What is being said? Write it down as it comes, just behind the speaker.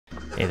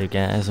Hey there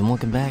guys, and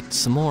welcome back to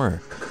some more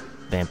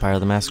Vampire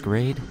the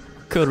Masquerade,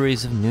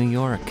 Coteries of New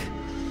York.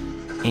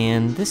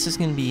 And this is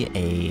going to be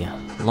a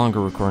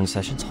longer recording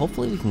session, so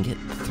hopefully we can get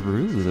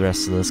through the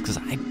rest of this, because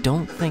I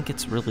don't think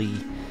it's really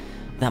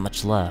that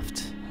much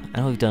left. I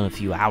know we've done a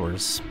few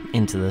hours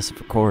into this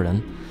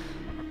recording,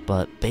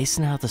 but based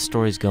on how the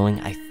story's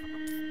going, I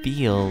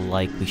feel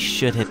like we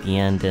should hit the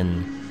end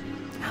in,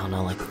 I don't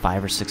know, like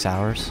 5 or 6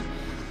 hours.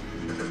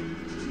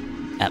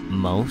 At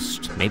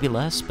most, maybe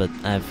less, but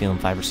I have a feeling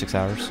 5 or 6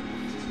 hours.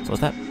 So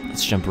with that,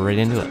 let's jump right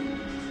into it.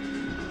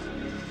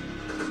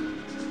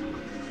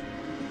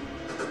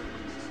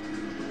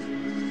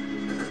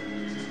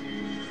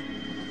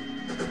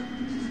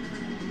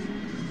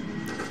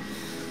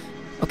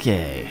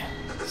 Okay,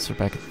 so we're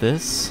back at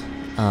this.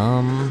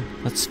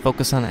 Let's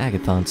focus on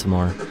Agathon some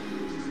more.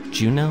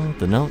 Juno,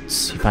 the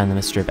notes, you find the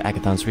mystery of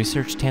Agathon's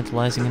research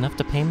tantalizing enough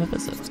to pay him a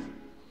visit.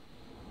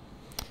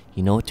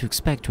 You know what to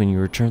expect when you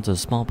return to the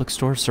small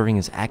bookstore serving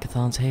as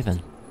Agathon's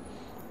haven.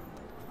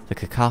 The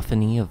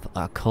cacophony of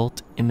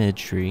occult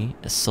imagery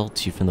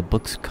assaults you from the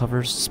book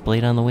covers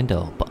displayed on the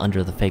window, but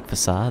under the fake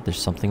facade,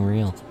 there's something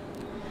real.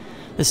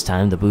 This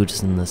time, the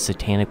Buddhists and the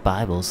satanic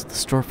Bibles at the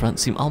storefront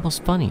seem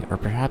almost funny, or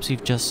perhaps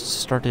you've just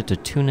started to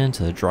tune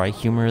into the dry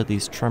humor of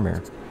these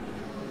tremor.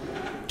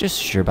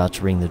 Just as you're about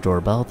to ring the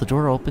doorbell, the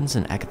door opens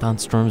and Agathon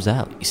storms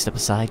out. You step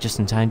aside just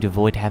in time to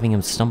avoid having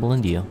him stumble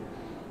into you.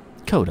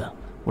 Koda,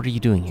 what are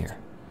you doing here?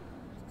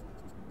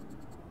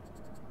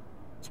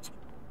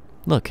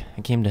 Look,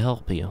 I came to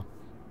help you,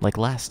 like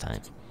last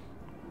time.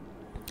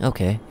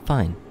 Okay,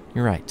 fine,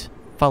 you're right.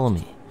 Follow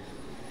me.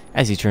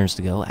 As he turns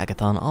to go,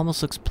 Agathon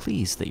almost looks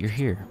pleased that you're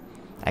here.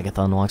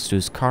 Agathon walks to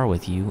his car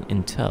with you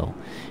in tow.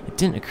 It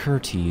didn't occur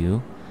to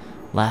you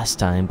last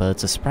time, but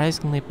it's a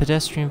surprisingly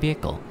pedestrian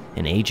vehicle.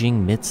 An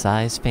aging,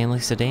 mid-sized family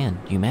sedan.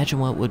 You imagine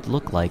what it would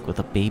look like with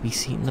a baby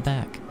seat in the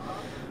back.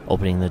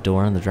 Opening the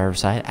door on the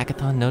driver's side,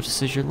 Agathon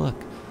notices your look.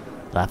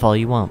 Laugh all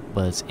you want,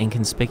 but it's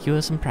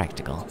inconspicuous and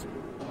practical.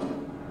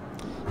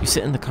 You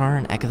sit in the car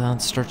and Agathon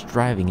starts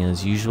driving in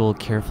his usual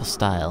careful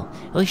style.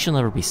 At least you'll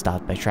never be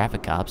stopped by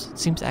traffic cops. It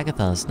seems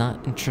Agathon is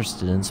not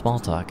interested in small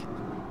talk.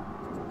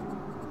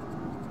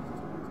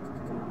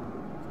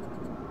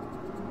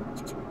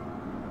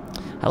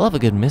 I love a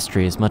good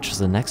mystery as much as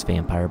the next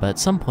vampire, but at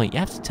some point you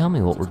have to tell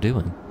me what we're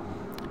doing.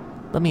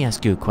 Let me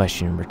ask you a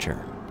question in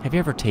return. Have you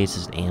ever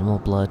tasted animal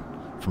blood?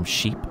 From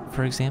sheep,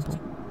 for example?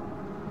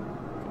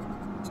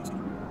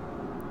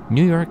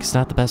 New York is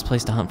not the best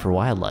place to hunt for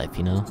wildlife,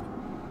 you know.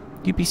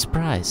 You'd be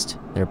surprised.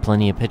 There are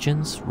plenty of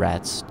pigeons,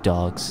 rats,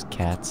 dogs,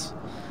 cats.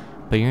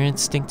 But your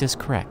instinct is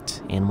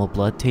correct. Animal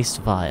blood tastes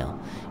vile.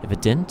 If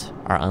it didn't,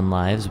 our own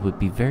lives would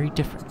be very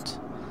different.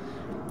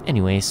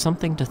 Anyway,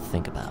 something to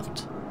think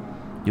about.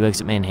 You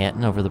exit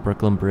Manhattan over the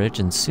Brooklyn Bridge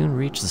and soon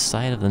reach the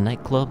site of the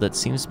nightclub that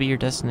seems to be your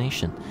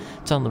destination.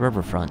 It's on the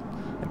riverfront,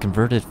 a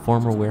converted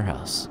former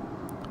warehouse.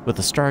 With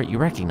a start, you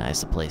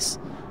recognize the place.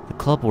 The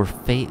club where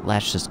fate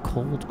latched its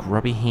cold,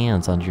 grubby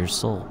hands onto your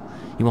soul.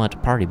 You wanted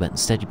to party, but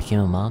instead you became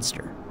a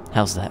monster.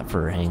 How's that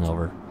for a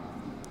hangover?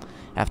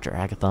 After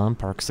Agathon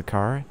parks the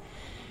car,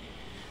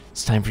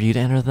 it's time for you to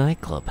enter the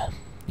nightclub.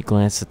 You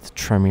glance at the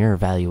Tremere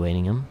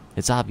evaluating him.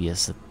 It's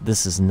obvious that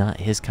this is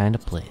not his kind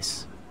of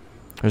place.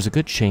 There's a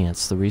good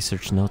chance the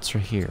research notes are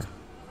here.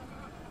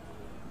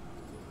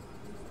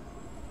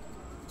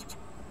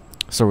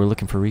 So we're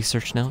looking for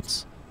research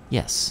notes?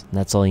 Yes,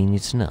 that's all you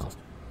need to know.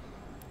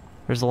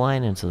 There's a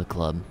line into the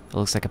club. It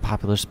looks like a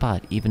popular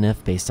spot, even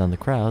if, based on the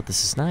crowd,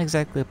 this is not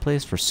exactly a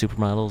place for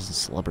supermodels and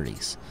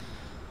celebrities.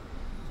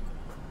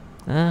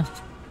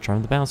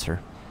 Charm the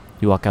bouncer.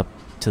 You walk up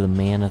to the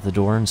man at the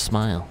door and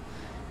smile.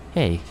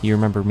 Hey, you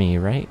remember me,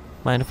 right?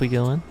 Mind if we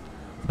go in?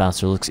 The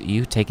bouncer looks at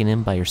you, taken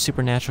in by your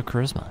supernatural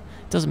charisma.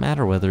 It doesn't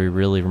matter whether he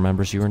really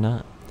remembers you or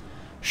not.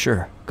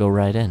 Sure, go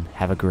right in.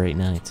 Have a great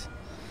night.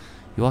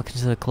 You walk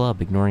into the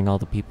club, ignoring all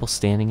the people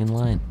standing in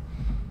line.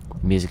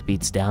 The music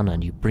beats down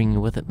on you, bringing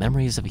with it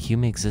memories of a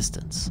human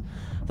existence.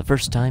 The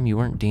first time you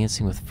weren't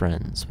dancing with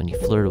friends, when you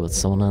flirted with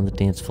someone on the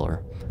dance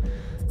floor.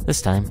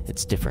 This time,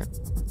 it's different.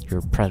 You're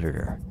a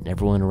predator, and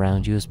everyone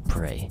around you is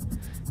prey.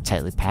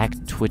 Tightly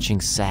packed,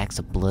 twitching sacks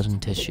of blood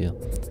and tissue.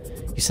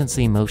 You sense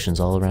the emotions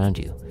all around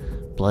you.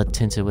 Blood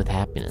tinted with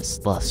happiness,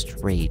 lust,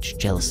 rage,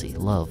 jealousy,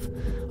 love.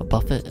 A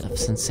buffet of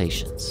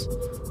sensations.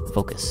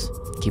 Focus.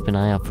 Keep an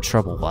eye out for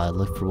trouble while I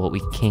look for what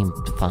we came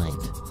to find.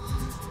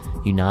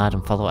 You nod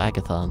and follow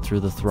Agathon through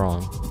the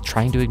throng,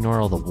 trying to ignore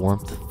all the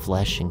warmth,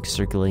 flesh, and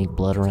circulating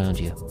blood around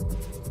you.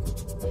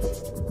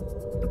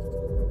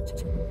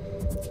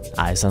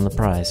 Eyes on the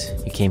prize.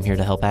 You came here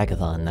to help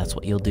Agathon, that's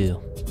what you'll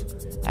do.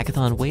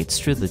 Agathon wades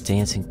through the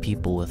dancing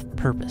people with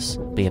purpose,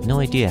 but you have no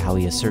idea how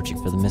he is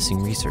searching for the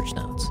missing research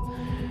notes.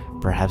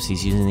 Perhaps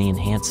he's using the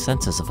enhanced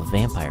senses of a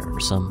vampire or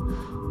some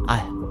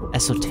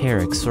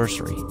esoteric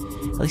sorcery.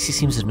 At least he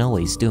seems to know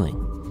what he's doing.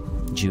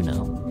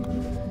 Juno.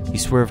 You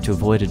swerve to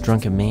avoid a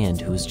drunken man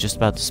who is just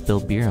about to spill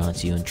beer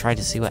onto you and try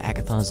to see what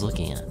Agathon is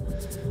looking at.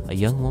 A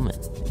young woman,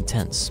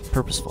 intense,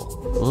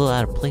 purposeful, a little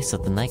out of place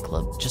at the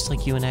nightclub, just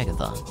like you and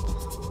Agathon.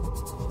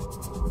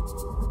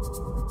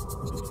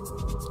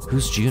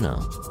 Who's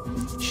Juno?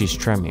 She's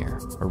Tremere,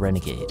 a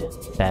renegade.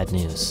 Bad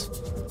news.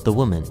 The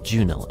woman,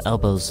 Juno,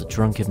 elbows the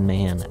drunken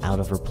man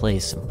out of her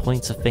place and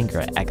points a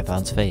finger at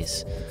Agathon's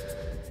face.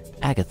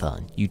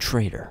 Agathon, you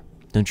traitor.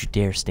 Don't you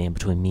dare stand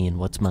between me and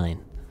what's mine.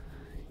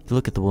 You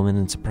look at the woman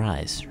in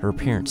surprise. Her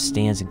appearance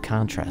stands in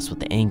contrast with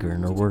the anger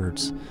in her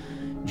words.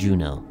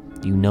 Juno,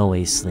 you know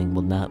Aisling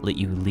will not let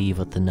you leave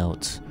with the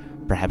notes.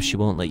 Perhaps she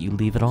won't let you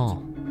leave at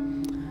all.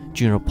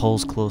 Juno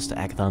pulls close to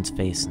Agathon's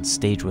face and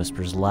stage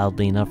whispers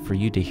loudly enough for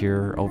you to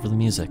hear her over the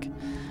music.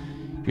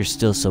 You're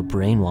still so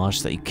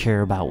brainwashed that you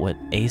care about what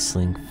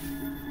Aisling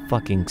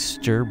fucking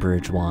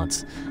Sturbridge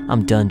wants.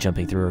 I'm done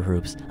jumping through her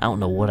hoops. I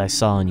don't know what I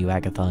saw in you,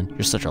 Agathon.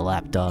 You're such a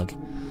lapdog.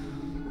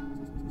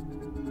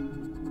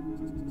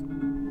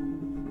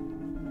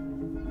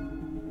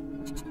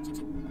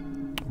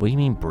 What do you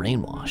mean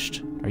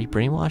brainwashed? Are you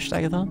brainwashed,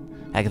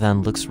 Agathon?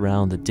 Agathon looks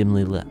around the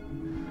dimly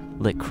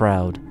lit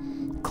crowd,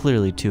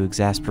 clearly too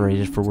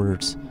exasperated for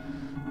words.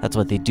 That's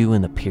what they do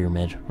in the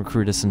pyramid,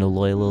 recruit us into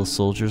loyal little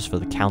soldiers for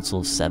the Council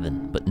of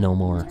Seven, but no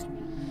more.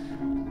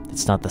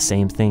 It's not the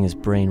same thing as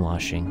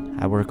brainwashing.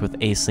 I work with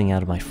Aisling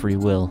out of my free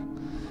will.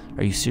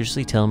 Are you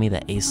seriously telling me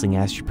that Aisling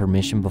asked your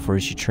permission before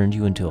she turned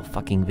you into a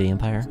fucking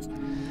vampire?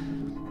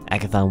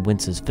 Agathon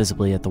winces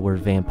visibly at the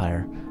word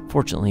vampire.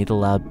 Fortunately, the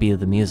loud beat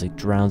of the music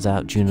drowns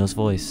out Juno's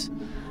voice.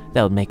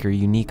 That would make her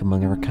unique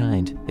among her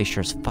kind. They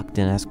sure as fuck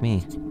didn't ask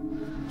me.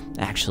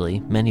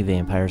 Actually, many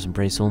vampires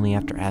embrace only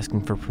after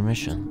asking for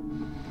permission.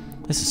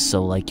 This is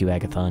so like you,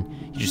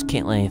 Agathon. You just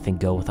can't let anything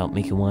go without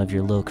making one of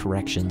your little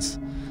corrections.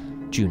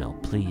 Juno,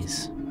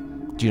 please.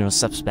 Juno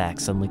steps back,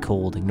 suddenly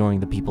cold, ignoring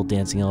the people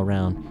dancing all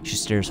around. She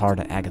stares hard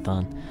at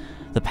Agathon.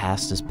 The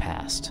past is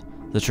past.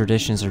 The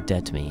traditions are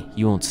dead to me.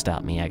 You won't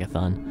stop me,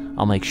 Agathon.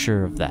 I'll make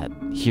sure of that,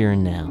 here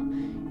and now.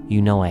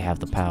 You know I have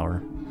the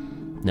power.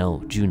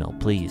 No, Juno,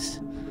 please.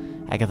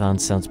 Agathon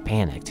sounds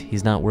panicked.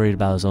 He's not worried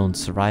about his own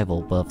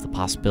survival, but of the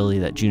possibility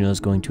that Juno is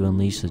going to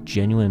unleash a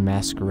genuine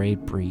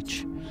masquerade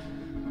breach.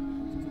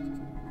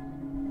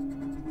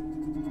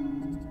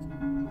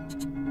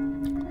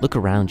 Look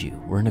around you.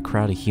 We're in a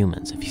crowd of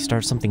humans. If you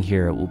start something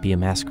here, it will be a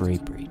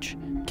masquerade breach.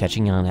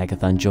 Catching on,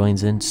 Agathon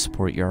joins in to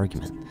support your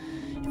argument.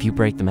 If you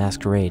break the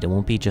masquerade, it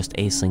won't be just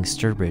Aisling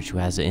Sturbridge who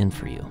has it in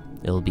for you.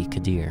 It'll be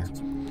Kadir.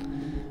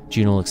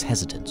 Juno looks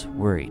hesitant,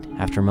 worried.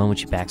 After a moment,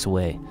 she backs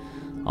away.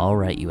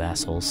 Alright, you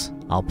assholes.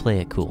 I'll play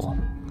it cool.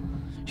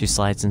 She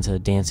slides into a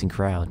dancing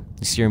crowd.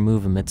 You see her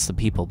move amidst the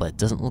people, but it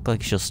doesn't look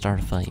like she'll start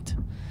a fight.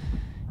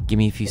 Give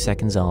me a few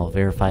seconds and I'll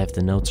verify if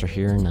the notes are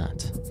here or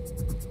not.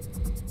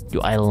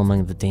 You idle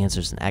among the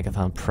dancers and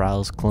Agathon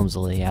prowls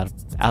clumsily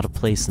out of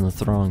place in the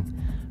throng.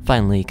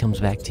 Finally, he comes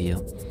back to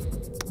you.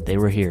 They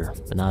were here,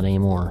 but not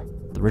anymore.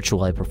 The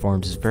ritual I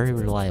performed is very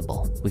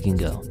reliable. We can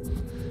go.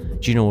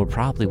 Juno will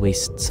probably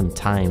waste some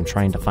time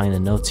trying to find the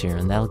notes here,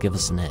 and that'll give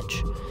us an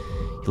edge.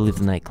 You leave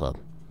the nightclub.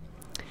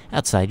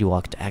 Outside, you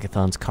walk to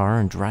Agathon's car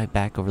and drive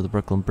back over the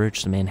Brooklyn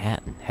Bridge to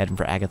Manhattan, heading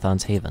for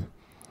Agathon's haven.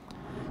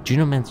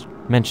 Juno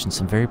mentioned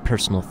some very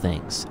personal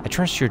things. I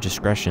trust your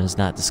discretion is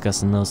not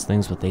discussing those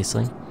things with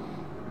Aisling.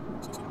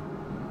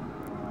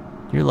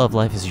 Your love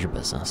life is your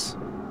business.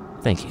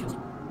 Thank you.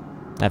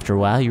 After a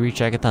while, you reach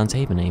Agathon's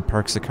haven and he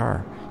parks the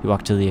car. You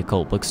walk to the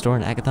occult bookstore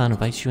and Agathon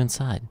invites you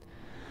inside.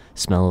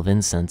 The smell of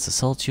incense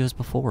assaults you as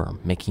before,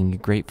 making you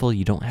grateful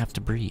you don't have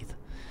to breathe.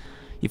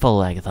 You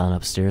follow Agathon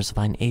upstairs to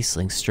find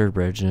Aisling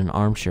Sturbridge in an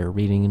armchair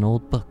reading an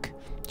old book.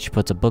 She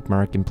puts a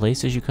bookmark in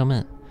place as you come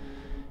in.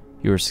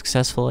 You were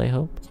successful, I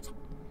hope?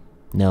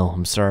 No,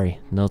 I'm sorry.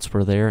 Notes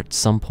were there at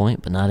some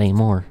point, but not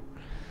anymore.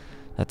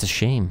 That's a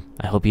shame.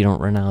 I hope you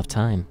don't run out of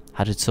time.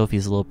 How did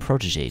Sophie's little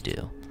protege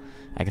do?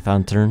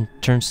 Agathon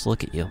turns to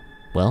look at you.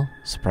 Well,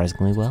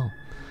 surprisingly well.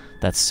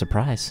 That's a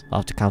surprise. I'll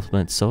have to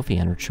compliment Sophie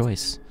on her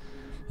choice.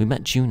 We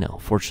met Juno.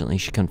 Fortunately,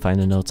 she couldn't find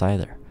the notes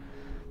either.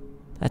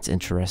 That's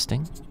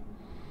interesting.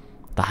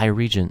 The High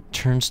Regent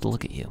turns to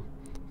look at you.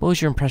 What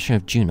was your impression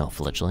of Juno,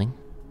 fledgling?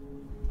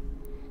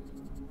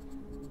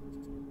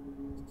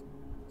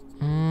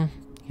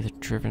 Either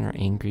driven or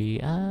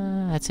angry.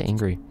 I'd say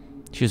angry.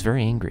 She was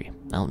very angry.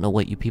 I don't know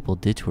what you people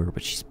did to her,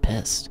 but she's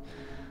pissed.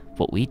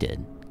 What we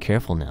did.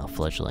 Careful now,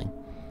 fledgling.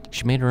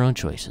 She made her own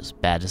choices,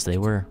 bad as they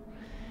were.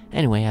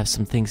 Anyway, I have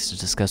some things to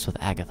discuss with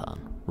Agathon.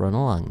 Run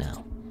along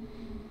now.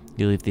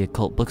 You leave the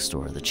occult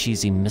bookstore, the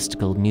cheesy,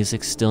 mystical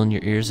music still in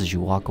your ears as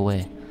you walk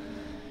away.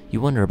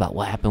 You wonder about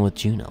what happened with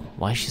Juno.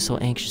 Why is she so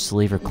anxious to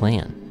leave her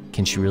clan?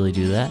 Can she really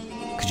do that?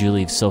 Could you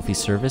leave Sophie's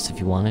service if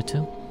you wanted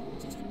to?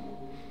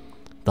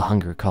 The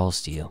hunger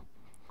calls to you.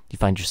 You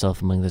find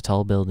yourself among the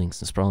tall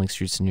buildings and sprawling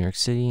streets of New York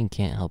City and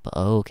can't help but,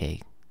 oh, okay,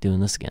 doing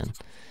this again.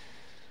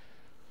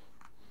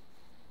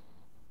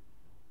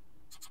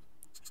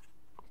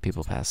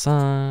 People pass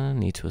on,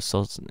 need to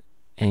assault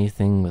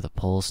anything with a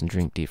pulse and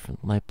drink deep from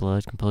the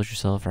lifeblood. Compose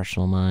yourself,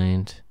 rational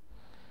mind.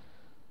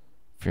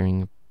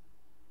 Fearing a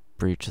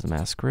breach of the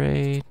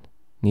masquerade.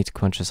 Need to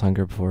quench this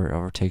hunger before it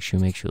overtakes you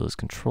and makes you lose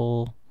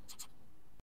control.